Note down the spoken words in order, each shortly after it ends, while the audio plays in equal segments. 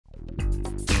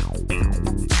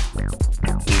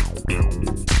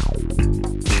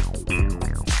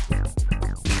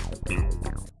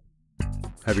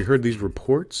Have you heard these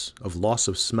reports of loss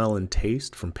of smell and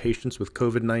taste from patients with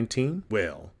COVID-19?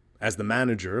 Well, as the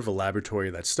manager of a laboratory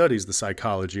that studies the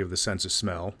psychology of the sense of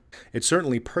smell, it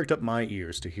certainly perked up my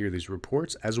ears to hear these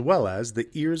reports, as well as the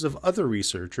ears of other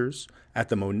researchers at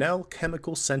the Monell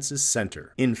Chemical Senses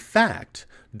Center. In fact,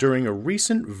 during a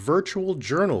recent virtual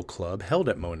journal club held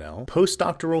at Monell,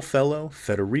 postdoctoral fellow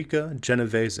Federica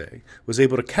Genovese was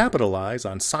able to capitalize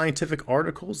on scientific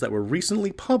articles that were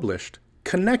recently published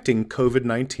connecting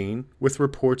COVID-19 with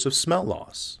reports of smell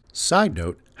loss. Side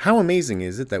note, how amazing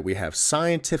is it that we have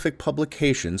scientific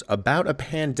publications about a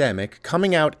pandemic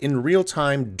coming out in real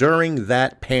time during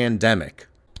that pandemic?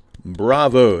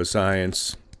 Bravo,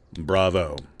 science.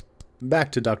 Bravo.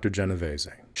 Back to Dr. Genovese.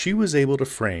 She was able to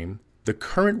frame the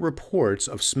current reports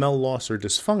of smell loss or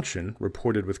dysfunction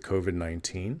reported with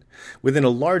COVID-19 within a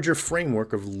larger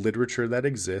framework of literature that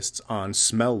exists on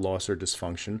smell loss or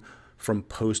dysfunction from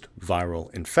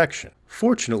post-viral infection.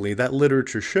 Fortunately, that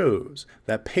literature shows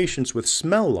that patients with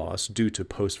smell loss due to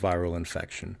post-viral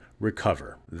infection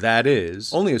recover. That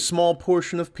is, only a small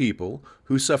portion of people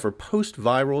who suffer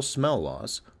post-viral smell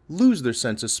loss lose their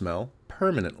sense of smell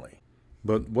permanently.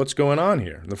 But what's going on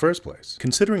here in the first place?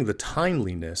 Considering the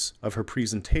timeliness of her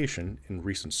presentation in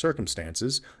recent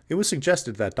circumstances, it was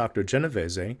suggested that Dr.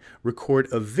 Genovese record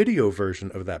a video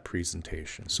version of that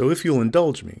presentation. So if you'll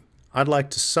indulge me, I'd like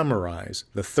to summarize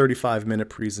the 35-minute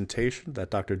presentation that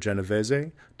Dr.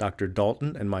 Genovese, Dr.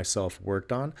 Dalton, and myself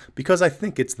worked on because I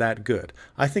think it's that good.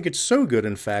 I think it's so good,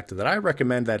 in fact, that I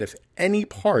recommend that if any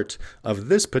part of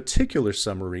this particular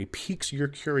summary piques your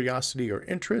curiosity or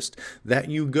interest, that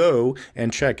you go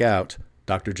and check out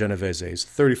Dr. Genovese's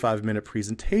 35-minute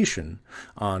presentation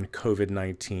on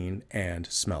COVID-19 and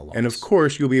smell loss. And of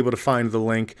course, you'll be able to find the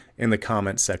link in the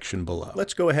comment section below.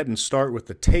 Let's go ahead and start with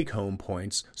the take-home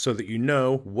points so that you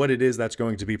know what it is that's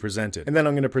going to be presented. And then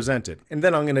I'm going to present it. And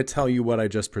then I'm going to tell you what I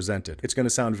just presented. It's going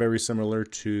to sound very similar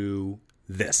to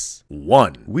this.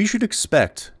 1. We should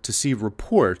expect to see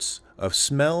reports of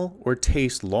smell or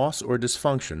taste loss or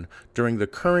dysfunction during the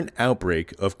current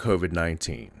outbreak of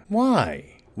COVID-19.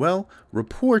 Why? Well,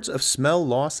 reports of smell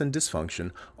loss and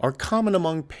dysfunction are common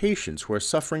among patients who are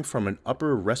suffering from an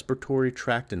upper respiratory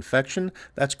tract infection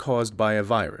that's caused by a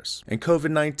virus. And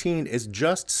COVID-19 is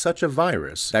just such a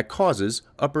virus that causes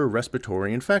upper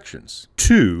respiratory infections.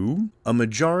 2. A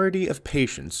majority of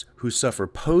patients who suffer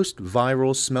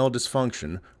post-viral smell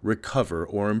dysfunction recover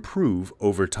or improve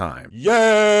over time.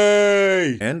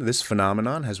 Yay! And this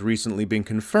phenomenon has recently been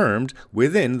confirmed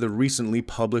within the recently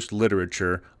published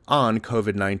literature on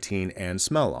COVID-19 and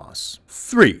smell loss.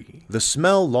 3. The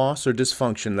smell loss or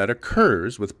dysfunction that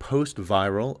occurs with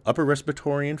post-viral upper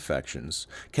respiratory infections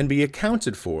can be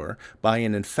accounted for by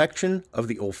an infection of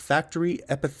the olfactory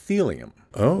epithelium.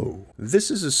 Oh. This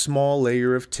is a small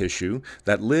layer of tissue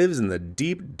that lives in the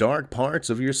deep, dark parts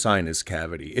of your sinus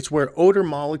cavity. It's where odor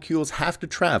molecules have to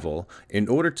travel in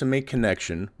order to make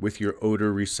connection with your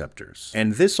odor receptors.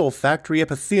 And this olfactory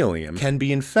epithelium can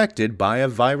be infected by a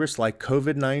virus like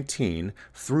COVID-19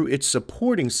 through its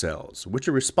supporting cells, which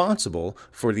are responsible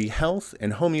for the health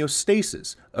and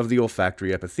homeostasis of the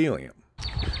olfactory epithelium.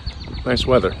 Nice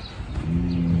weather.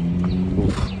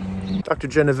 Dr.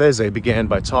 Genovese began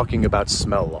by talking about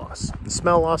smell loss. And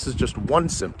smell loss is just one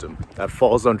symptom that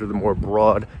falls under the more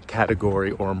broad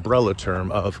category or umbrella term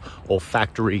of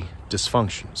olfactory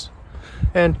dysfunctions.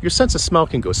 And your sense of smell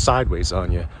can go sideways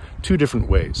on you two different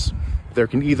ways. There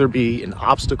can either be an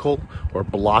obstacle or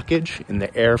blockage in the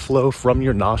airflow from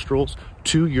your nostrils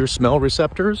to your smell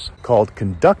receptors, called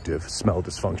conductive smell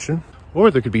dysfunction, or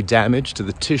there could be damage to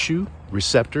the tissue,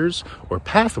 receptors, or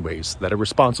pathways that are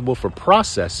responsible for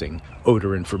processing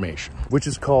odor information, which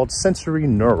is called sensory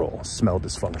neural smell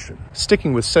dysfunction.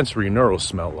 Sticking with sensory neural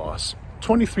smell loss,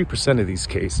 23% of these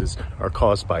cases are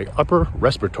caused by upper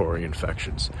respiratory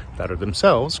infections that are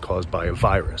themselves caused by a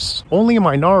virus. Only a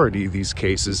minority of these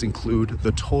cases include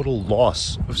the total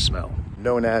loss of smell,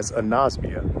 known as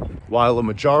anosmia, while a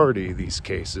majority of these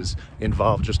cases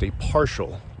involve just a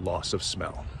partial loss of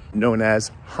smell, known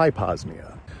as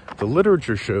hyposmia. The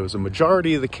literature shows a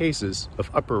majority of the cases of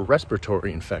upper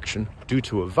respiratory infection due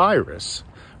to a virus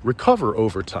recover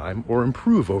over time or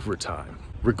improve over time,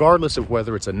 regardless of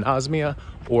whether it's anosmia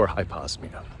or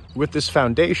hyposmia. With this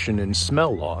foundation in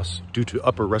smell loss due to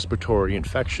upper respiratory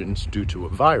infections due to a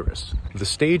virus, the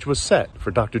stage was set for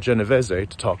Dr. Genovese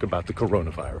to talk about the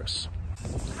coronavirus.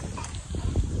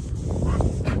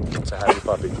 It's a happy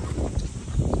puppy.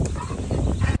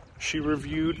 She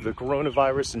reviewed the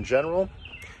coronavirus in general,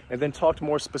 and then talked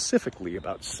more specifically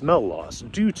about smell loss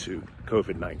due to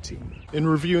COVID-19. In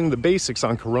reviewing the basics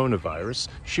on coronavirus,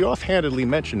 she offhandedly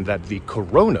mentioned that the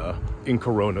corona in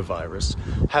coronavirus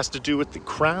has to do with the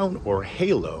crown or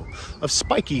halo of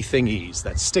spiky thingies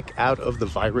that stick out of the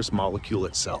virus molecule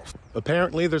itself.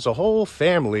 Apparently, there's a whole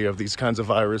family of these kinds of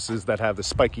viruses that have the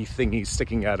spiky thingies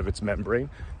sticking out of its membrane,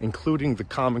 including the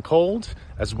common cold,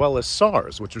 as well as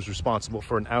SARS, which was responsible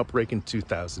for an outbreak in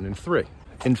 2003.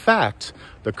 In fact,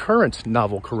 the current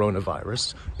novel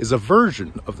coronavirus is a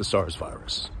version of the SARS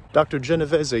virus. Dr.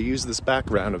 Genovese used this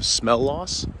background of smell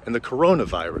loss and the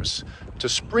coronavirus to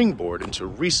springboard into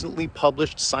recently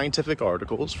published scientific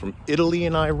articles from Italy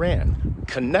and Iran,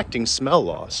 connecting smell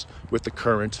loss with the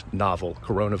current novel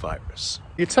coronavirus.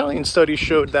 The Italian study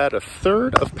showed that a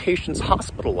third of patients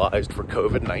hospitalized for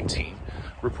COVID-19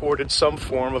 reported some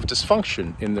form of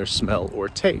dysfunction in their smell or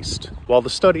taste, while the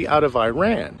study out of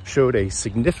Iran showed a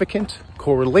significant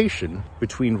correlation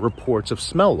between reports of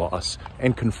smell loss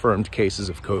and confirmed cases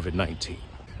of COVID-19.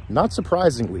 Not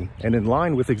surprisingly, and in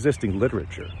line with existing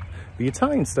literature, the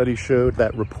Italian study showed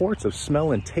that reports of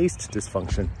smell and taste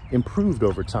dysfunction improved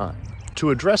over time. To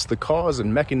address the cause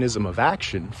and mechanism of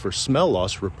action for smell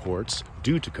loss reports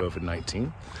due to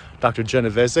COVID-19, Dr.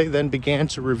 Genovese then began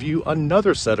to review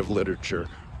another set of literature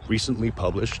recently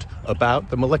published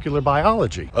about the molecular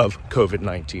biology of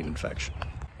COVID-19 infection.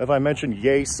 Have I mentioned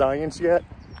yay science yet?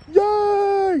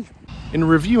 Yay! In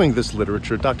reviewing this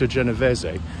literature, Dr.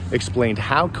 Genovese explained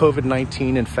how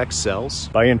COVID-19 infects cells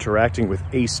by interacting with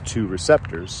ACE2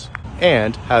 receptors,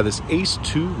 and how this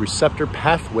ACE2 receptor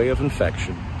pathway of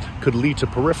infection could lead to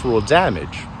peripheral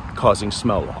damage, causing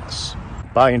smell loss,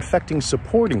 by infecting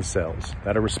supporting cells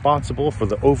that are responsible for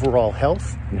the overall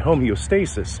health and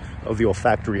homeostasis of the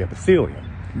olfactory epithelium,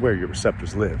 where your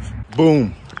receptors live.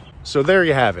 Boom! So there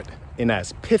you have it, in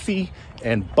as pithy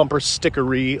and bumper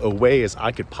stickery a way as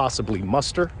I could possibly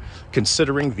muster,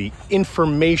 considering the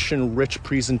information-rich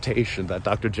presentation that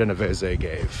Dr. Genovese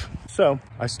gave. So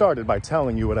I started by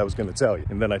telling you what I was going to tell you,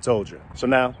 and then I told you. So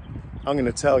now I'm going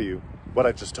to tell you what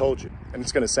I just told you, and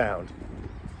it's going to sound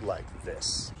like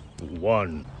this.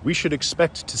 1. We should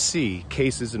expect to see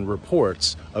cases and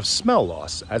reports of smell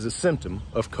loss as a symptom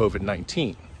of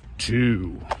COVID-19.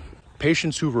 2.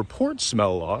 Patients who report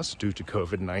smell loss due to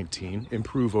COVID-19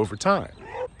 improve over time.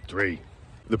 3.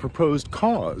 The proposed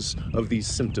cause of these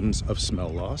symptoms of smell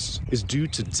loss is due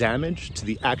to damage to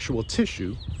the actual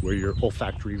tissue where your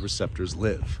olfactory receptors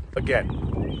live.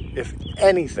 Again, if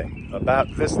anything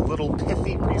about this little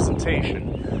pithy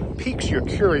presentation piques your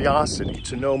curiosity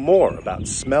to know more about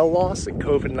smell loss and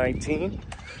COVID-19,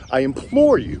 I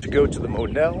implore you to go to the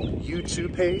Monell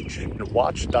YouTube page and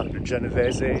watch Dr.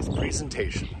 Genovese's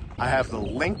presentation. I have the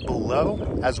link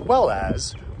below, as well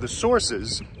as the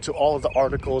sources to all of the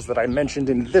articles that I mentioned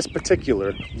in this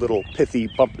particular little pithy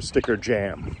bumper sticker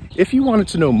jam. If you wanted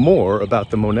to know more about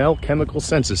the Monell Chemical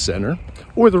Senses Center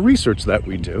or the research that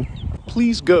we do,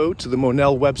 please go to the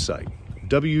Monell website,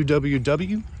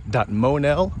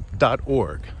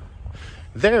 www.monell.org.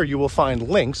 There you will find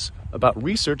links about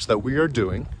research that we are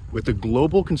doing with the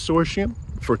Global Consortium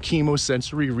for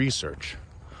Chemosensory Research.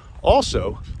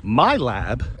 Also, my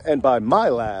lab, and by my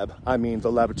lab, I mean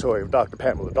the laboratory of Dr.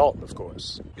 Pamela Dalton, of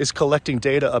course, is collecting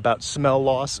data about smell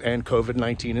loss and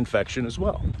COVID-19 infection as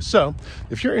well. So,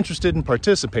 if you're interested in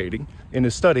participating in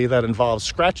a study that involves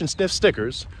scratch and sniff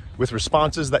stickers with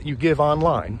responses that you give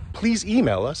online, please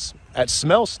email us at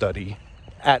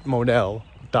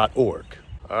smellstudy@monell.org.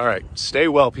 All right, stay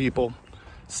well, people.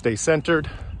 Stay centered,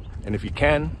 and if you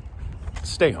can,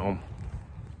 stay home.